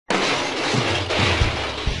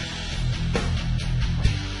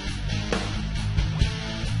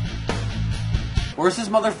Where's this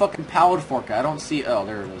motherfucking powered fork? I don't see. Oh,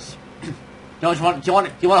 there it is. Do you want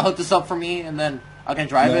to hook this up for me, and then I can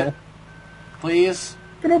drive it, please?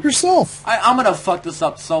 Get up yourself. I'm gonna fuck this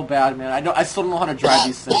up so bad, man. I still don't know how to drive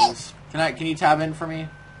these things. Can you tab in for me?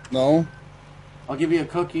 No. I'll give you a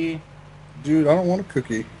cookie. Dude, I don't want a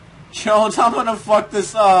cookie. Jones, I'm gonna fuck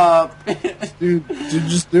this up. Dude,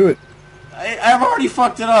 just do it. I've already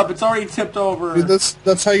fucked it up. It's already tipped over. Dude,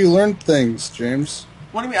 that's how you learn things, James.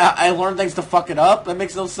 What do you mean? I learned things to fuck it up? That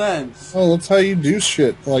makes no sense. Oh, that's how you do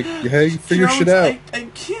shit. Like, hey, you figure shit out. I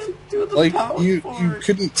can't do the like power you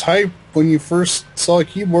couldn't type when you first saw a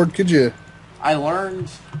keyboard, could you? I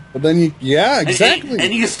learned. But then yeah, exactly.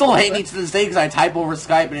 And you still hate me to this day because I type over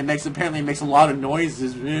Skype and apparently makes a lot of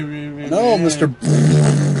noises. No, Mr.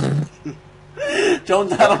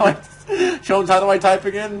 Jones, how do I type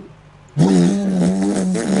again? That's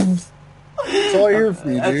all I hear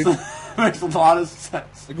from you, dude. Makes a lot of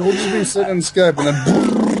sense. Like, we'll just be sitting on Skype and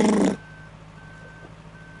then.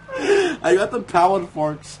 I got the powered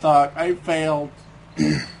fork stuck. I failed.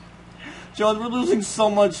 Jones, we're losing so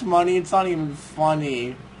much money. It's not even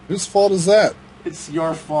funny. Whose fault is that? It's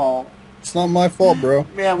your fault. It's not my fault, bro.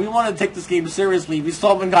 Man, we want to take this game seriously. We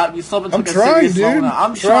still haven't taken I'm a trying, serious dude.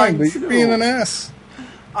 I'm trying, but too. you're being an ass.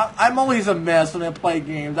 I'm always a mess when I play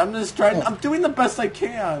games. I'm just trying. I'm doing the best I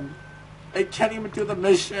can. I can't even do the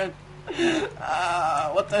mission.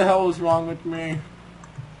 What the hell is wrong with me?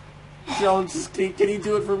 Jones, can you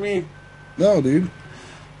do it for me? No, dude.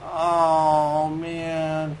 Oh,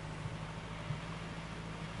 man.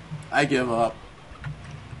 I give up.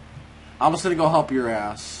 I'm just gonna go help your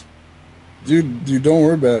ass. Dude, don't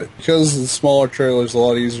worry about it. Because the smaller trailer's a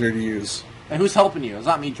lot easier to use. And who's helping you? It's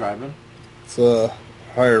not me driving. It's a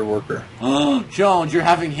hired worker. Jones, you're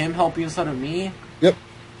having him help you instead of me? Yep.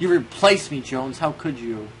 You replaced me, Jones. How could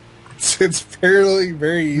you? It's fairly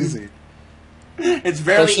very easy. It's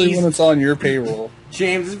very Especially easy. when it's on your payroll.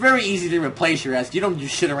 James, it's very easy to replace your ass. You don't do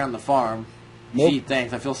shit around the farm. Nope. Gee,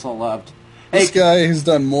 thanks. I feel so loved. This guy has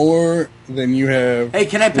done more than you have. Hey,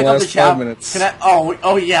 can I pick up the chat? Can I?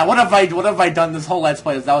 Oh yeah. What have I done this whole Let's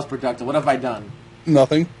Play? That was productive. What have I done?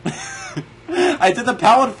 Nothing. I did the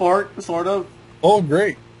powered fork, sort of. Oh,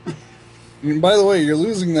 great. And by the way, you're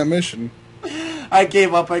losing that mission. I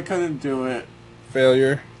gave up. I couldn't do it.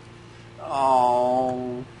 Failure.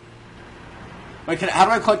 Oh. Wait, how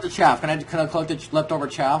do I collect the chaff? Can I collect the leftover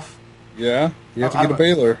chaff? Yeah. You have to get a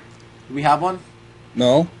baler. Do we have one?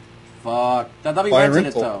 No. Fuck. I thought we rented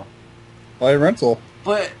it, though. Buy a rental.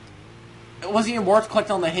 But it wasn't even worth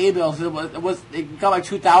collecting on the hay bales. It got like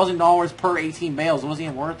 $2,000 per 18 bales. It wasn't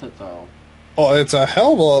even worth it, though. Oh, it's a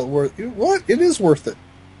hell of a lot worth. What? It is worth it.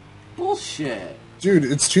 Bullshit. Dude,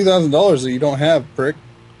 it's $2,000 that you don't have, prick.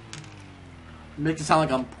 It makes it sound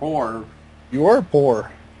like I'm poor. You are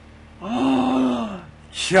poor.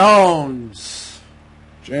 Jones.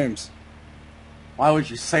 James. Why would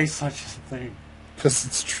you say such a thing? Because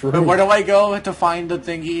it's true. Wait, where do I go to find the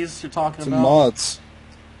thingies you're talking about? Mods.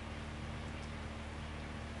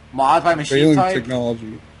 Mods by machine Baling type?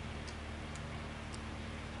 technology.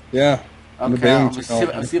 Yeah. Okay, I'll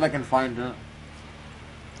see if I can find it.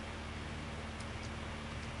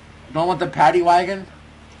 Don't want the paddy wagon?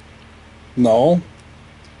 No.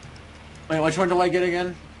 Wait, which one do I get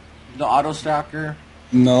again? The auto stacker?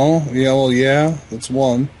 No. Yeah, well, yeah. That's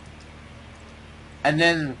one. And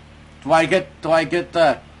then, do I get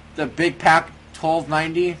the big pack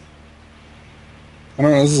 1290? I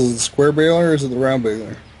don't know, is it the square baler or is it the round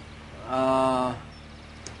baler?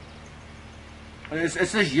 It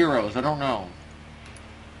says euros, I don't know.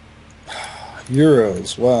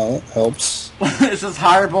 Euros, wow, that helps. It says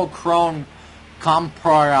Haribo Krone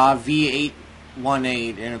Compra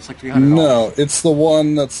V818, and it's like $300. No, it's the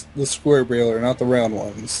one that's the square baler, not the round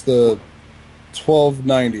one. It's the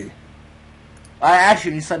 1290.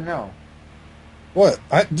 Actually, you said no. What?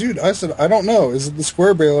 Dude, I said, I don't know. Is it the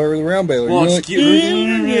square baler or the round baler? Well, excuse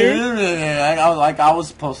me. I was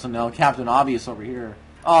supposed to know. Captain Obvious over here.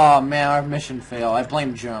 Oh, man, our mission failed. I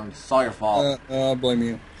blame Jones. It's all your fault. I blame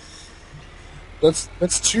you.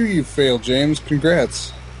 That's two you failed, James.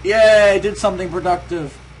 Congrats. Yay, I did something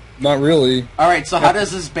productive. Not really. Alright, so how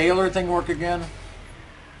does this baler thing work again?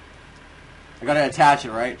 I gotta attach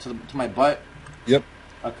it, right? To my butt? Yep.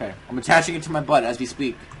 Okay, I'm attaching it to my butt as we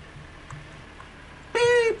speak.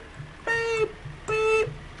 Beep, beep, beep.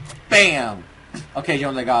 Bam! Okay,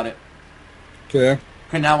 Jones, I got it. Okay.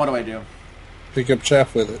 Okay, now what do I do? Pick up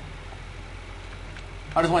chaff with it.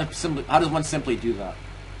 How does one simply do that?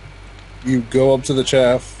 You go up to the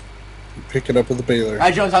chaff, you pick it up with the baler.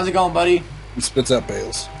 Hi, Jones, how's it going, buddy? It spits out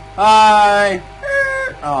bales. Hi!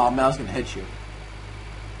 Oh, man, I was gonna hit you.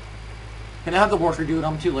 Can I have the worker do it?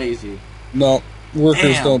 I'm too lazy. No, workers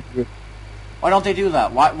Damn. don't do it. Why don't they do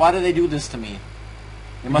that? Why do they do this to me?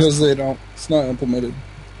 Because they don't. It's not implemented.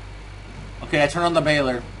 Okay, I turn on the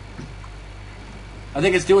baler. I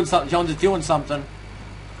think it's doing something. Jones is doing something.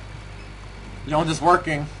 Jones is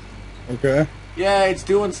working. Okay. Yeah, it's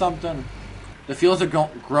doing something. The fields are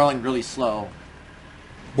growing really slow.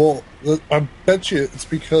 Well, I bet you it's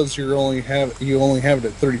because you only have it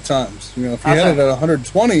at 30 times. You know, if you had it at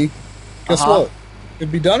 120, guess what?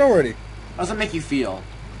 It'd be done already. How does it make you feel?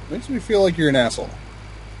 Makes me feel like you're an asshole.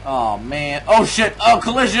 Oh man! Oh shit! Oh,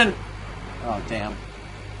 collision! Oh damn.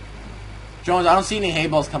 Jones, I don't see any hay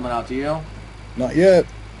bales coming out. Do you? Not yet.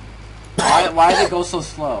 Why do they go so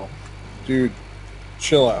slow? Dude,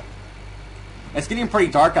 chill out. It's getting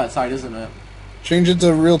pretty dark outside, isn't it? Change it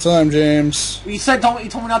to real time, James. You said you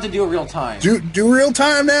told me not to do it real time. Do real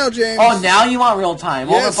time now, James. Oh, now you want real time?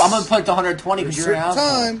 Yes. I'm gonna put it to 120 because you're an asshole.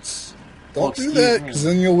 Times. Don't do excuse that, me. because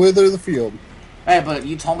then you'll wither the field. Hey, but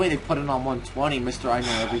you told me to put it on 120, Mister. I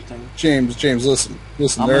know everything. James, listen. I'm There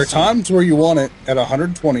are listening. times where you want it at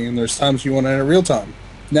 120, and there's times you want it at real time.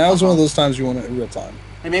 Now is one of those times you want it at real time.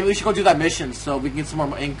 Hey, maybe we should go do that mission so we can get some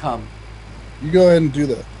more income. You go ahead and do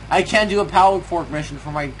that. I can't do a power fork mission for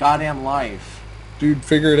my goddamn life. Dude,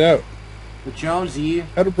 figure it out. But Jonesy,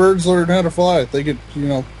 How do birds learn how to fly? They get,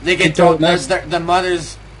 they get kicked out thrown. next- The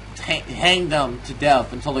mothers hang them to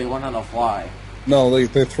death until they learn how to fly. No,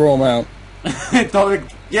 they throw them out. Get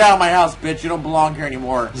out of my house, bitch! You don't belong here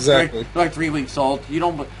anymore. Exactly. They're like 3 weeks old. You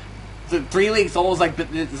don't. 3 weeks old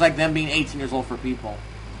is like them being 18 years old for people.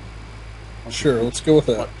 Sure, let's go with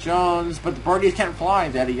that. But Jones, but the birdies can't fly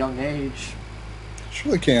at a young age.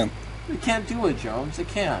 Sure they can. They can't do it, Jones. They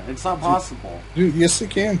can't. It's not possible. Dude, yes they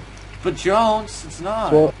can. But Jones, it's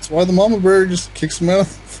not. Well, that's why the mama bird just kicks them out of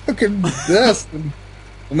the fucking nest. And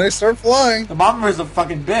when they start flying, The mama is a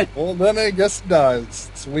fucking bitch. well, then I guess it dies.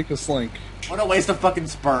 It's the weakest link. What a waste of fucking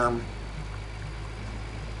sperm.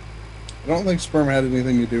 I don't think sperm had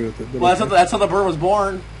anything to do with it. But Well, okay. that's how the bird was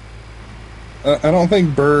born. I don't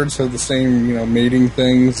think birds have the same, mating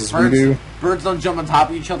things as we do. Birds don't jump on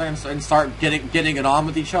top of each other and start getting it on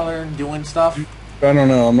with each other and doing stuff. I don't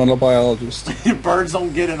know. I'm not a biologist. Birds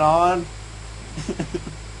don't get it on.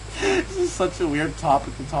 This is such a weird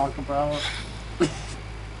topic to talk about.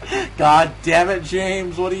 God damn it,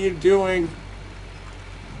 James! What are you doing,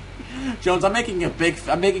 Jones? I'm making a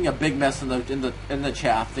big mess in the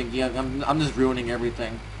chat. Thinking I'm just ruining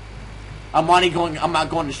everything. I'm not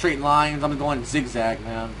going to straight lines. I'm going zigzag,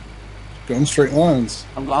 man. Going straight lines.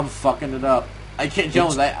 I'm fucking it up. I can't,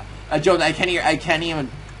 Jones. Jones, I can't even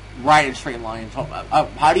ride in straight lines.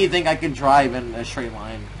 How do you think I can drive in a straight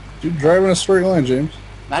line? Dude, driving a straight line, James.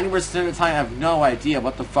 90% of the time, I have no idea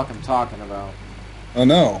what the fuck I'm talking about. I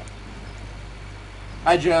know.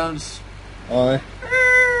 Hi, Jones. I.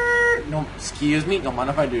 No, excuse me. Don't mind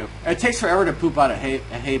if I do. It takes forever to poop out a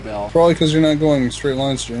hay bale. Probably because you're not going in straight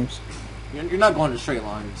lines, James. You're not going to straight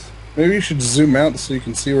lines. Maybe you should zoom out so you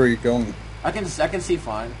can see where you're going. I can see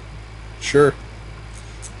fine. Sure.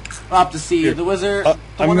 I'll have to see the wizard. The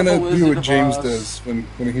I'm wonderful gonna do Wizard what of James Oz. does when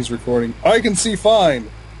he's recording. I can see fine.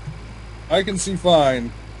 I can see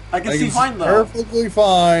fine. I can see fine though. Perfectly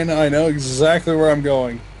fine. I know exactly where I'm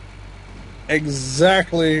going.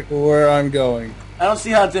 Exactly where I'm going. I don't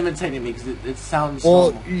see how it's imitating me because it sounds.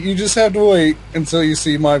 Well, normal. you just have to wait until you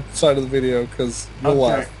see my side of the video because you'll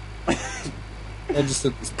Okay. laugh. I'll just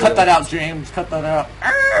hit this. Cut that out, James. Cut that out.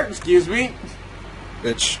 Excuse me.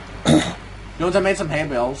 Bitch. Jones, I made some hay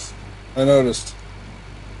bales. I noticed.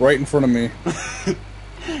 Right in front of me.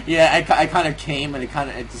 Yeah, I kind of came and it kind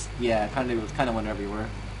of went everywhere.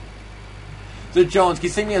 So Jones, can you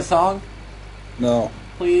sing me a song, No.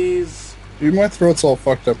 please? Dude, my throat's all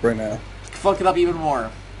fucked up right now. Fuck it up even more.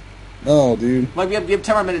 No, dude. Like we have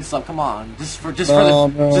 10 more minutes left. Come on, No, no. it's for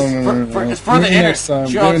the Maybe internet, next time.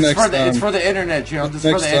 Jones. Maybe It's for next the it's time. for the internet, Jones. It's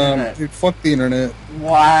for Next the time. internet. Dude, fuck the internet.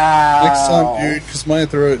 Wow. Next time, dude, because my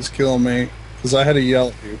throat is killing me. Because I had to yell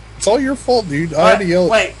at you. It's all your fault, dude. I had to yell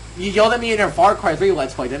at Wait, you yelled at me in your Far Cry 3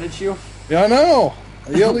 Let's Play, didn't you? Yeah, I know.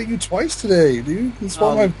 I yelled at you twice today, dude. That's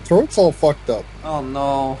why my throat's all fucked up. Oh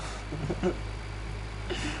no.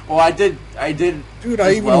 Well, I did. Dude, as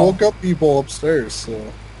I even well. woke up people upstairs,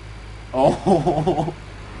 so... Oh.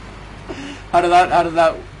 How did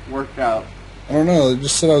that work out? I don't know, they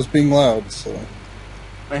just said I was being loud, so...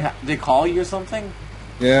 They call you or something?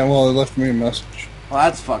 Yeah, well, they left me a message. Well,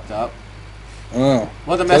 that's fucked up. I don't know.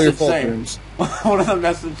 What did the It's all your message fault, say? James. What did the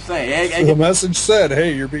message say? Hey, The message said,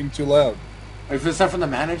 hey, you're being too loud. Is this from the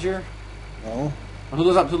manager? No? Who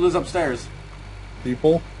lives upstairs?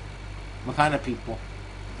 People? What kind of people?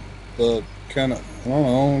 The kind of, I don't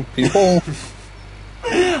know, people.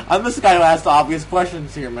 I'm this guy who asks the obvious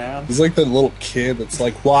questions here, man. He's like that little kid that's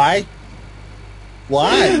like, why?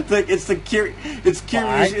 Why? It's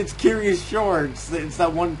Curious Shorts. It's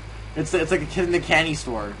that one. It's like a kid in the candy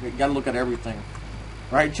store. You gotta look at everything,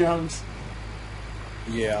 right, Jones?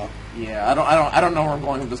 Yeah. Yeah. I don't know where I'm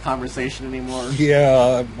going with this conversation anymore.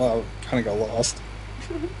 Yeah. I kind of got lost.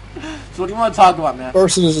 So what do you want to talk about, man? Star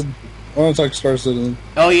Citizen. I want to talk Star Citizen.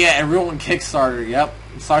 Oh yeah, and ruined Kickstarter. Yep,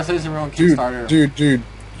 Star Citizen ruined Kickstarter. Dude.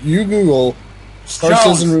 You Google Star Jones,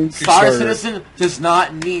 Citizen ruined Kickstarter. Star Citizen does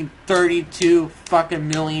not need $32 fucking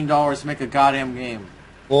million to make a goddamn game.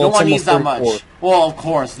 Well, no one needs that 34. much. Well, of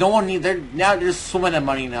course, no one needs. They're just swimming in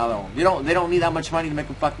money now. Though they don't need that much money to make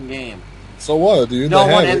a fucking game. So what, dude? No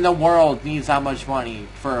one in the world needs that much money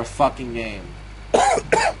for a fucking game.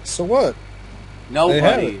 So what?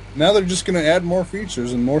 Nobody. Now they're just gonna add more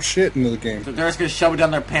features and more shit into the game. They're just gonna shove it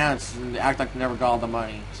down their pants and act like they never got all the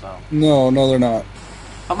money. So. No, they're not.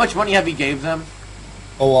 How much money have you gave them?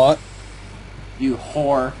 A lot. You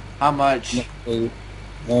whore. How much? I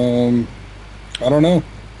don't know.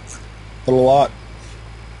 But a lot.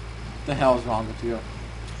 What the hell is wrong with you?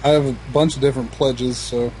 I have a bunch of different pledges,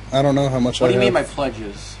 so I don't know how much I have. What do you mean by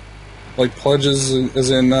pledges? Like pledges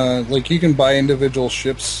as in, like you can buy individual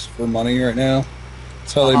ships for money right now.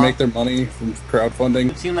 That's how they make their money from crowdfunding.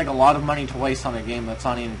 It seemed like a lot of money to waste on a game that's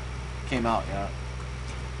not even came out yet.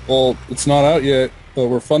 Well, it's not out yet, but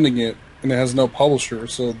we're funding it, and it has no publisher,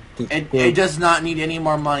 so... It does not need any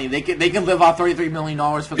more money. They can live off $33 million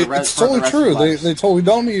for the rest. It's totally true. They totally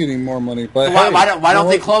don't need any more money. But so why don't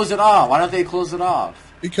they close it off? Why don't they close it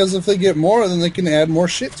off? Because if they get more, then they can add more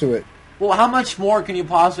shit to it. Well, how much more can you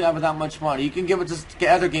possibly have with that much money? You can give it to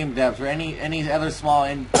other game devs or any other small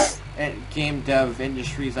game dev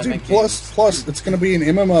industries that make games. Plus, it's going to be an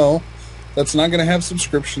MMO that's not going to have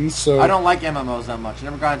subscriptions. So I don't like MMOs that much. I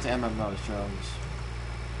never got into MMOs, Jones.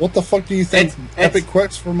 What the fuck do you think Epic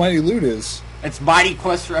Quest for Mighty Loot is? It's Mighty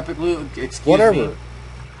Quest for Epic Loot. Excuse Whatever. me.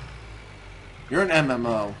 You're an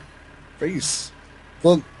MMO. Face.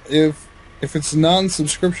 Well, if it's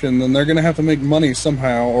non-subscription, then they're going to have to make money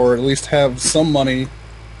somehow, or at least have some money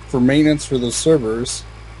for maintenance for those servers.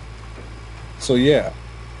 So yeah,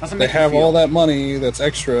 they have all that money that's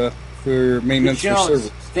extra for maintenance for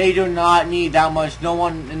servers. They do not need that much. No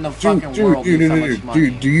one in the fucking world needs that much money.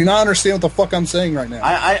 Dude, do you not understand what the fuck I'm saying right now?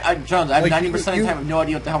 Jones, I have 90% of the time have no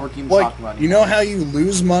idea what the hell we're talking about anymore. You know how you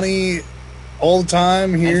lose money all the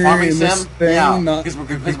time here in this thing? Yeah,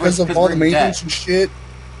 because of all the maintenance and shit?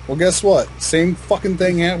 Well, guess what? Same fucking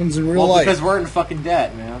thing happens in real life. Because we're in fucking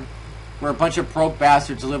debt, man. We're a bunch of broke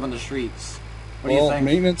bastards who live on the streets. What do you think?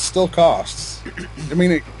 Maintenance still costs. I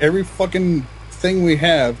mean, every fucking thing we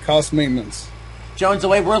have costs maintenance. Jones, the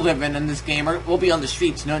way we're living in this game, we'll be on the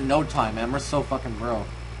streets in no time, man. We're so fucking broke.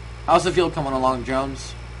 How's the field coming along,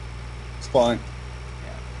 Jones? It's fine.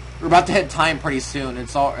 Yeah. We're about to hit time pretty soon.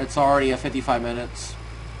 It's already at 55 minutes.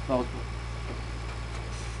 So,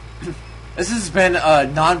 this has been a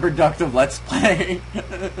non-productive Let's Play.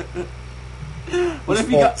 What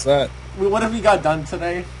have we got done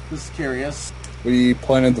today? Just curious. We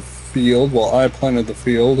planted the field. Well, I planted the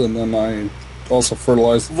field, and then I also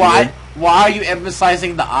fertilized the field. Why are you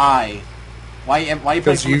emphasizing the I? Why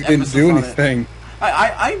because you didn't do anything.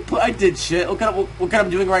 I did shit. Look at what I'm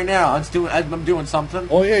doing right now. I'm doing something.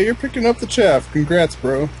 Oh yeah, you're picking up the chaff. Congrats,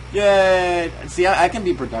 bro. Yay! See, I can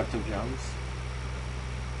be productive, Jones.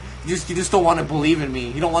 You just don't want to believe in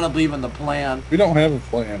me. You don't want to believe in the plan. We don't have a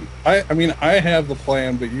plan. I mean, I have the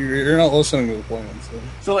plan, but you're not listening to the plan.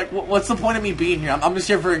 So like, what's the point of me being here? I'm just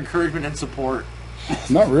here for encouragement and support.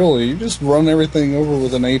 Not really. You just run everything over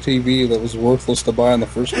with an ATV that was worthless to buy in the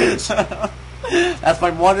first place. That's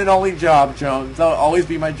my one and only job, Jones. That'll always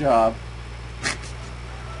be my job.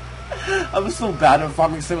 I'm so bad at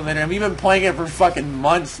Farming Simulator. I've even been playing it for fucking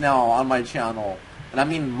months now on my channel. And I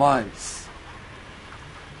mean months.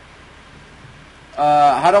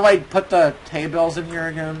 How do I put the hay bales in here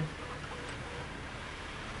again?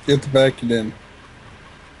 You have to back it in.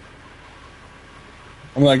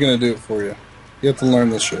 I'm not gonna do it for you. You have to learn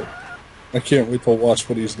this shit. I can't wait to watch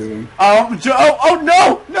what he's doing. Oh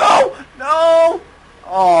no!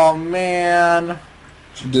 Oh man.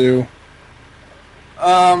 What you do?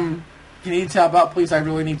 Can you tap out, please? I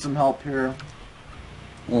really need some help here.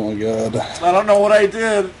 Oh my god. I don't know what I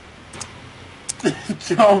did.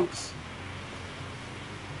 Jones.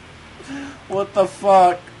 What the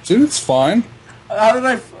fuck? Dude, it's fine. How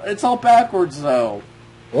did it's all backwards though.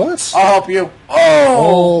 What? I'll help you.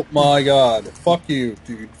 Oh my god. Fuck you,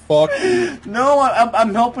 dude. Fuck you. No,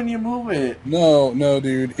 I'm helping you move it. No,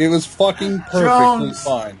 dude. It was fucking perfectly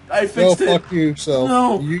fine. I fixed it. Go fuck yourself.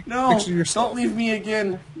 No, you no. Fix it yourself. Don't leave me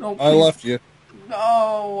again. No, please. I left you.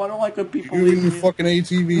 No, I don't like when people You leave and your me. fucking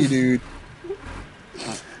ATV, dude.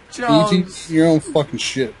 Jones. ATV, your own fucking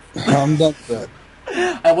shit. I'm done with that.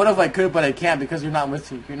 I would if I could, but I can't because you're not with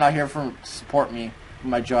me. You're not here to support me in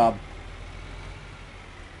my job.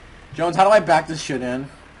 Jones, how do I back this shit in?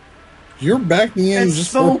 You're backing in It's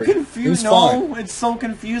just so perfect. confusing. No, it's so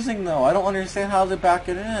confusing though. I don't understand how to back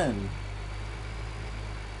it in.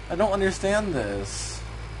 I don't understand this.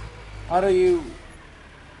 How do you...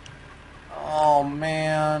 Oh,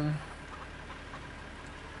 man.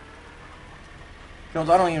 Jones,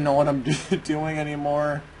 I don't even know what I'm doing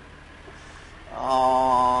anymore.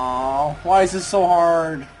 Oh, why is this so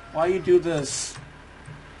hard? Why you do this?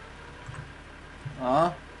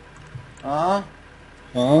 Huh? Huh?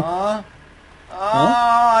 Huh?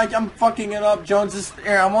 I'm fucking it up, Jones. Just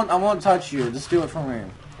here, I won't touch you. Just do it for me.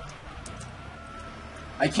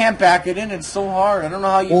 I can't back it in. It's so hard. I don't know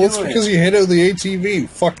how you do it. Well, it's because you hit it with the ATV and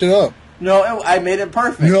fucked it up. No, I made it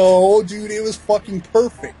perfect. No, dude, it was fucking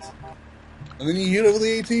perfect. And then you hit it with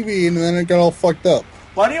the ATV and then it got all fucked up.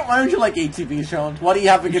 Why don't you like ATVs, Jones? Why do you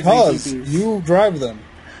have against Because ATVs? you drive them.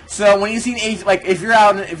 So when you see if you're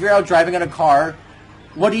out driving in a car,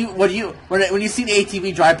 when you see an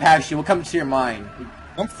ATV drive past you, what comes to your mind?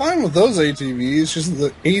 I'm fine with those ATVs, just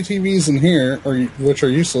the ATVs in here, which are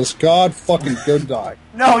useless. God fucking go die.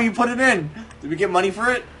 No, you put it in. Did we get money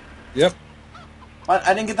for it? Yep.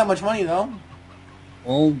 I didn't get that much money though.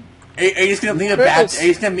 Well, are you just gonna leave it back? Are you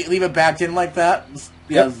just gonna leave it backed in like that?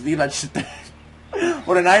 Yeah, Yep. leave that shit there.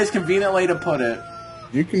 What a nice, convenient way to put it.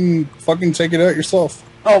 you can fucking take it out yourself.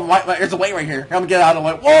 Oh, there's a weight right here. I'm gonna get out of the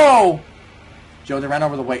way. Whoa! Joe, they ran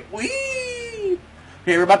over the weight. Whee!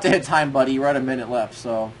 Okay, we're about to hit time, buddy. We're at a minute left,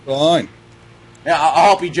 so... Fine. Yeah, I'll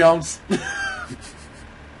help you, Jones.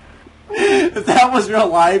 If that was real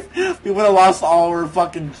life, we would have lost all our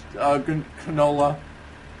fucking canola.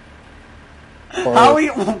 How are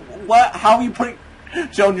you... What? How are you putting...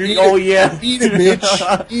 Jones, you're... Oh, yeah. Eat it,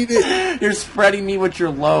 bitch. Eat it. You're spreading me with your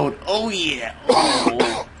load. Oh, yeah.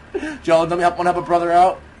 Oh. Jones, let me help a brother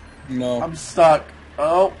out. No. I'm stuck.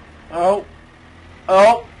 Oh.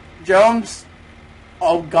 Jones.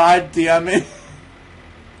 Oh, god damn it.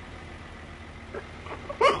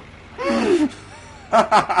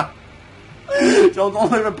 Jones,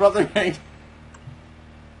 don't let my brother hang.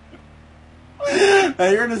 Now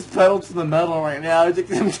you're in his pedal to the metal right now. You're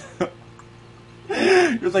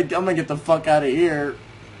like, I'm gonna get the fuck out of here.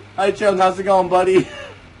 Hi, Jones, how's it going, buddy?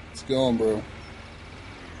 It's going, bro.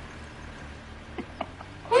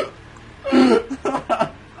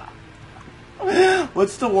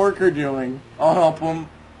 What's the worker doing? I'll help him.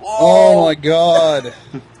 Whoa. Oh my god.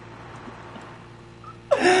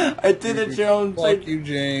 I did it, Jones. Fuck you,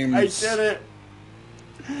 James. I did it.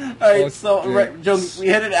 Alright, so right, Jones, we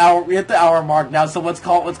hit an hour. We hit the hour mark now. So let's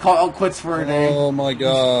call it quits for a day. Oh my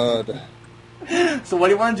god. So what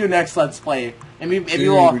do you want to do next? Let's play. Maybe Dude,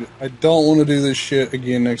 we'll. I don't want to do this shit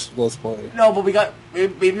again next Let's Play. No, but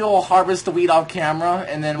maybe we'll harvest the weed off camera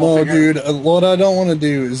and then we'll. No, figure... dude. What I don't want to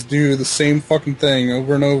do is do the same fucking thing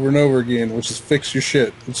over and over and over again, which is fix your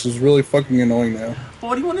shit, which is really fucking annoying now. Well,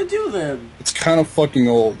 what do you want to do then? It's kind of fucking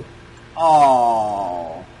old.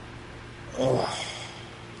 Oh. Ugh.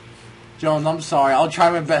 Jones, I'm sorry. I'll try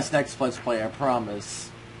my best next Let's Play. I promise.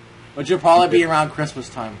 But you'll probably be around Christmas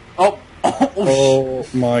time. Oh. Oh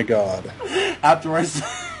my god. Afterwards.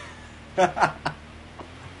 I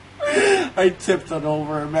tipped it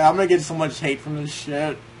over, man. I'm gonna get so much hate from this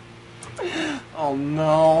shit. Oh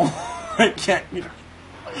no. I can't.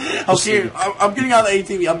 Okay, I'm getting out of the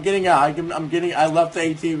ATV. I'm getting out. I left the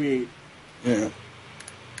ATV. Yeah.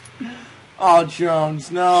 Oh,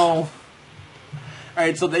 Jones, no.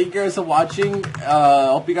 Alright, so thank you guys for watching.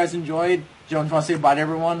 Hope you guys enjoyed. Jones, want to say bye to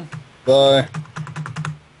everyone? Bye.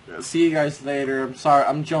 See you guys later. I'm sorry.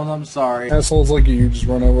 I'm Jones. I'm sorry. Assholes like you just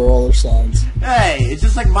run over all their signs. Hey, it's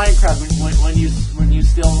just like Minecraft when you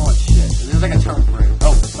steal much shit. There's like a term for it.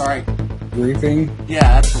 Oh, sorry. Griefing? Yeah,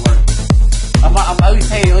 that's the word. I'm at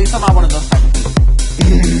least I'm not one of those type of people.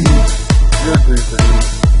 You're a griefer.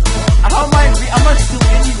 How am I'm not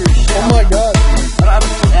stealing any of your shit. Oh my god.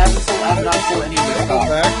 I'm not stealing any of your Go stuff.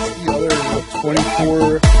 back to the other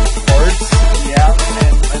 24 parts. Yeah,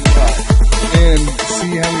 and And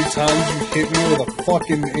see how many times you hit me with a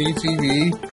fucking ATV.